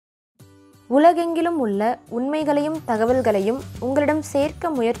உலகெங்கிலும் உள்ள உண்மைகளையும் தகவல்களையும் உங்களிடம்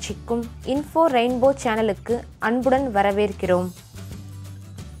சேர்க்க முயற்சிக்கும் இன்ஃபோ ரெயின்போ சேனலுக்கு அன்புடன் வரவேற்கிறோம்.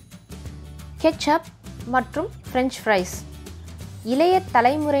 கெச்சப் மற்றும் ஃப்ரெஞ்ச் ஃப்ரைஸ் இளைய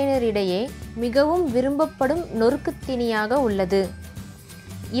தலைமுறையினரிடையே மிகவும் விரும்பப்படும் நொறுக்குத்தீனியாக உள்ளது.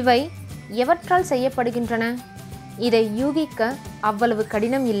 இவை எவற்றால் செய்யப்படுகின்றன? இதை யூகிக்க அவ்வளவு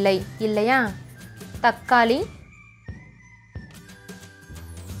கடினம் இல்லை, இல்லையா? தக்காளி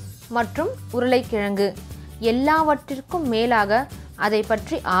மற்றும் உருளைக்கிழங்கு. எல்லாவற்றிற்கும் மேலாக அதை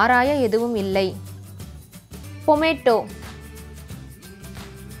பற்றி ஆராய எதுவும் இல்லை. பொமேட்டோ.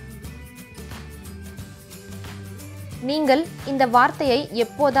 நீங்கள் இந்த வார்த்தையை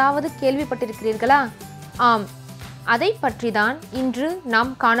எப்போதாவது கேள்விப்பட்டிருக்கிறீர்களா? ஆம், அதை பற்றிதான் இன்று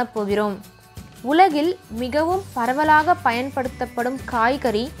நாம் காணப்போகிறோம். உலகில் மிகவும் பரவலாக பயன்படுத்தப்படும்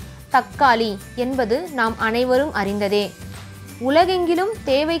காய்கறி தக்காளி என்பது நாம் அனைவரும் அறிந்ததே. உலகெங்கிலும்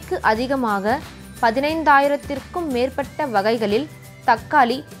தேவைக்கு அதிகமாக 15,000த்திற்கும் மேற்பட்ட வகைகளில்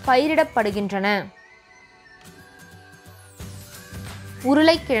தக்காளி பயிரிடப்படுகின்றன.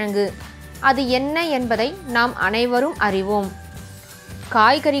 உருளைக்கிழங்கு அது என்ன என்பதை நாம் அனைவரும் அறிவோம்.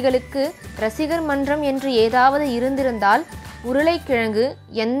 காய்கறிகளுக்கு ரசிகர் மன்றம் என்று ஏதாவது இருந்திருந்தால் உருளைக்கிழங்கு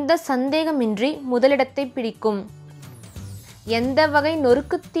எந்த சந்தேகமின்றி முதலிடத்தை பிடிக்கும். எந்த வகை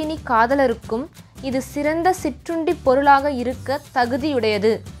நொறுக்குத்தீனி காதலருக்கும் இது சிறந்த சிற்றுண்டி பொருளாக இருக்க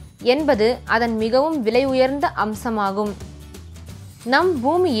தகுதியுடையது என்பது அதன் மிகவும் விலை உயர்ந்த அம்சமாகும். நம்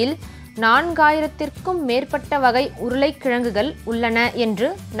பூமியில் 4,000த்திற்கும் மேற்பட்ட வகை உருளைக்கிழங்குகள் உள்ளன என்று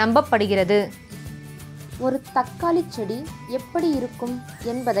நம்பப்படுகிறது. ஒரு தக்காளி செடி எப்படி இருக்கும்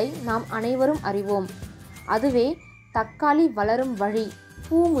என்பதை நாம் அனைவரும் அறிவோம். அதுவே தக்காளி வளரும் வழி,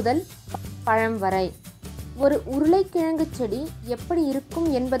 பூ முதல் பழம் வரை. ஒரு உருளைக்கிழங்கு செடி எப்படி இருக்கும்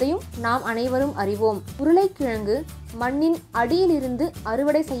என்பதையும் நாம் அனைவரும் அறிவோம். உருளைக்கிழங்கு மண்ணின் அடியிலிருந்து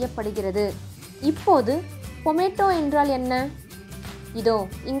அறுவடை செய்யப்படுகிறது. இப்போது பொமேட்டோ என்றால் என்ன? இதோ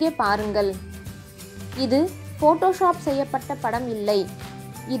இங்கே பாருங்கள். இது போட்டோஷாப் செய்யப்பட்ட படம் இல்லை.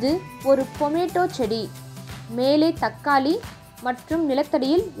 இது ஒரு பொமேட்டோ செடி. மேலே தக்காளி மற்றும்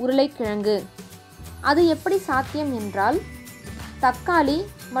நிலத்தடியில் உருளைக்கிழங்கு. அது எப்படி சாத்தியம் என்றால், தக்காளி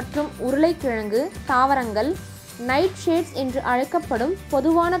மற்றும் உருளைக்கிழங்கு தாவரங்கள் நைட்ஷேட்ஸ் என்று அழைக்கப்படும்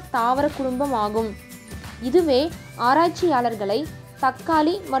பொதுவான தாவர குடும்பம் ஆகும். இதுவே ஆராய்ச்சியாளர்களை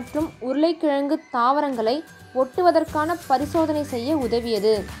தக்காளி மற்றும் உருளைக்கிழங்கு தாவரங்களை ஒட்டுவதற்கான பரிசோதனை செய்ய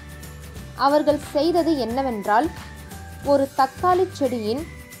உதவியது. அவர்கள் செய்தது என்னவென்றால், ஒரு தக்காளி செடியின்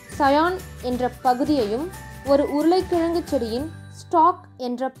சயான் என்ற பகுதியையும் ஒரு உருளைக்கிழங்கு செடியின் ஸ்டாக்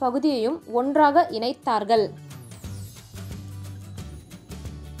என்ற பகுதியையும் ஒன்றாக இணைத்தார்கள்.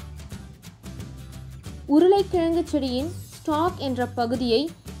 உருளைக்கிழங்கு செடியின் ஸ்டாக் என்ற பகுதியை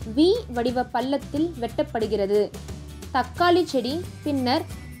வி வடிவ பள்ளத்தில் வெட்டப்படுகிறது. தக்காளி செடி பின்னர்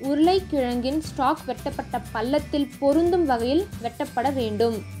உருளைக்கிழங்கின் ஸ்டாக் வெட்டப்பட்ட பள்ளத்தில் பொருந்தும் வகையில் வெட்டப்பட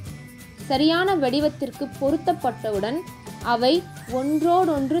வேண்டும். சரியான வடிவத்திற்கு பொருத்தப்பட்டவுடன் அவை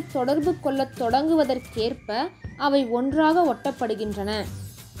ஒன்றோடொன்று தொடர்பு கொள்ள தொடங்குவதற்கேற்ப அவை ஒன்றாக ஒட்டப்படுகின்றன.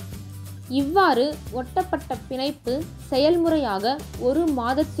 இவ்வாறு ஒட்டப்பட்ட பிணைப்பு செயல்முறையாக 1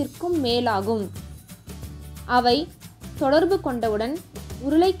 மாதத்திற்கும் மேலாகும். அவை தொடர்பு கொண்டவுடன்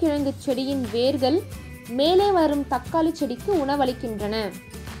உருளைக்கிழங்கு செடியின் வேர்கள் மேலே வரும் தக்காளி செடிக்கு உணவளிக்கின்றன.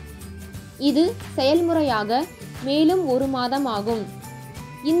 இது செயல்முறையாக மேலும் 1 மாதம் ஆகும்.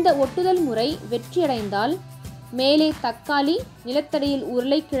 இந்த ஒட்டுதல் முறை வெற்றியடைந்தால் மேலே தக்காளி, நிலத்தடியில்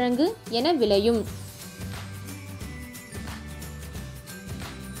உருளைக்கிழங்கு என விளையும்.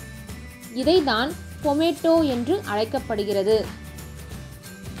 இதைதான் பொமேட்டோ என்று அழைக்கப்படுகிறது.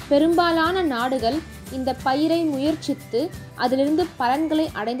 பெரும்பாலான நாடுகள் இந்த பயிரை முயற்சித்து அதிலிருந்து பலன்களை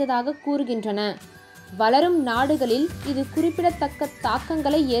அடைந்ததாக கூறுகின்றன. வளரும் நாடுகளில் இது குறிப்பிடத்தக்க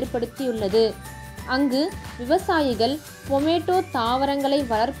தாக்கங்களை ஏற்படுத்தியுள்ளது. அங்கு விவசாயிகள் பொமேட்டோ தாவரங்களை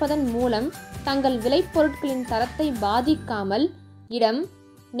வளர்ப்பதன் மூலம் தங்கள் விளைபொருட்களின் தரத்தை பாதிக்காமல் இடம்,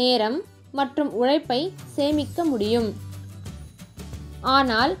 நேரம் மற்றும் உழைப்பை சேமிக்க முடியும்.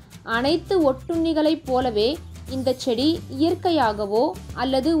 ஆனால் அனைத்து ஒட்டுண்ணிகளைப் போலவே இந்த செடி இயற்கையாகவோ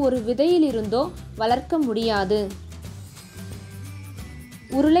அல்லது ஒரு விதையிலிருந்தோ வளர்க்க முடியாது.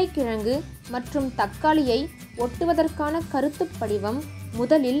 உருளைக்கிழங்கு மற்றும் தக்காளியை ஒட்டுவதற்கான கருத்துப் படிவம்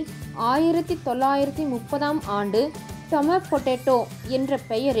முதலில் 1930ஆம் ஆண்டு பொமேட்டோ என்ற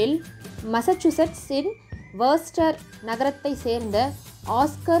பெயரில் மசச்சூசெட்ஸின் வர்ஸ்டர் நகரத்தை சேர்ந்த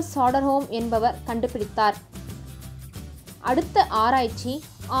ஆஸ்கர் சாடர்ஹோம் என்பவர் கண்டுபிடித்தார். அடுத்த ஆராய்ச்சி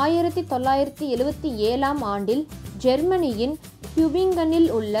 1977ஆம் ஆண்டில் ஜெர்மனியின் டியூபிங்கனில்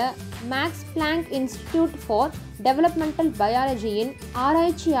உள்ள Max Planck institute for developmental பயாலஜியின்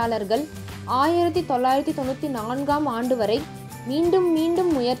ஆராய்ச்சியாளர்கள் 1994ஆம் ஆண்டு வரை மீண்டும்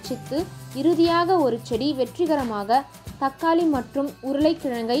மீண்டும் முயற்சித்து இறுதியாக ஒரு செடி வெற்றிகரமாக தக்காளி மற்றும்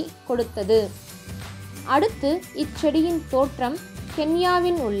உருளைக்கிழங்கை கொடுத்தது. அடுத்து இச்செடியின் தோற்றம்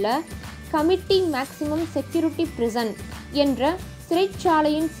கென்யாவின் உள்ள கமிட்டி மேக்சிமம் செக்யூரிட்டி பிரிசன் என்ற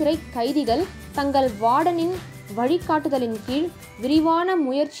சிறைச்சாலையின் சிறை கைதிகள் தங்கள் வார்டனின் வழிகாட்டுதலின் கீழ் விரிவான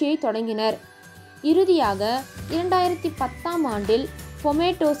முயற்சியை தொடங்கினர். இறுதியாக 2010ஆம் ஆண்டில்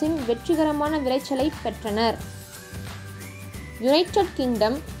பொமேட்டோஸின் வெற்றிகரமான விளைச்சலை பெற்றனர். யுனைடெட்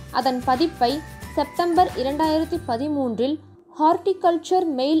கிங்டம் அதன் பதிப்பை செப்டம்பர் 2013இல் ஹார்டிகல்ச்சர்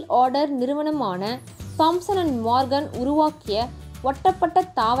மெயில் ஆர்டர் நிறுவனமான தாம்சன் அண்ட் மார்கன் உருவாக்கிய ஒட்டப்பட்ட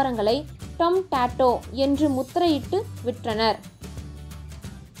தாவரங்களை டொம்டாட்டோ என்று முத்திரையிட்டு விற்றனர்.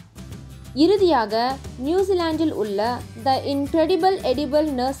 இறுதியாக நியூசிலாந்தில் உள்ள த இன்க்ரெடிபிள் எடிபிள்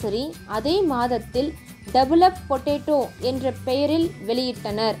நர்சரி அதே மாதத்தில் டெவலப் பொட்டேட்டோ என்ற பெயரில்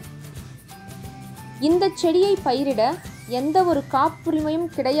வெளியிட்டனர். இந்த செடியை பயிரிட எந்த ஒரு காப்புரிமையும்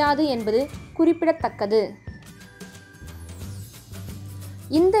கிடையாது என்பது குறிப்பிடத்தக்கது.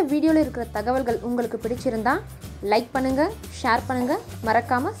 இந்த வீடியோவில் இருக்கிற தகவல்கள் உங்களுக்கு பிடிச்சிருந்தா லைக் பண்ணுங்கள், ஷேர் பண்ணுங்கள்,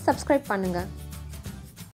 மறக்காமல் சப்ஸ்கிரைப் பண்ணுங்கள்.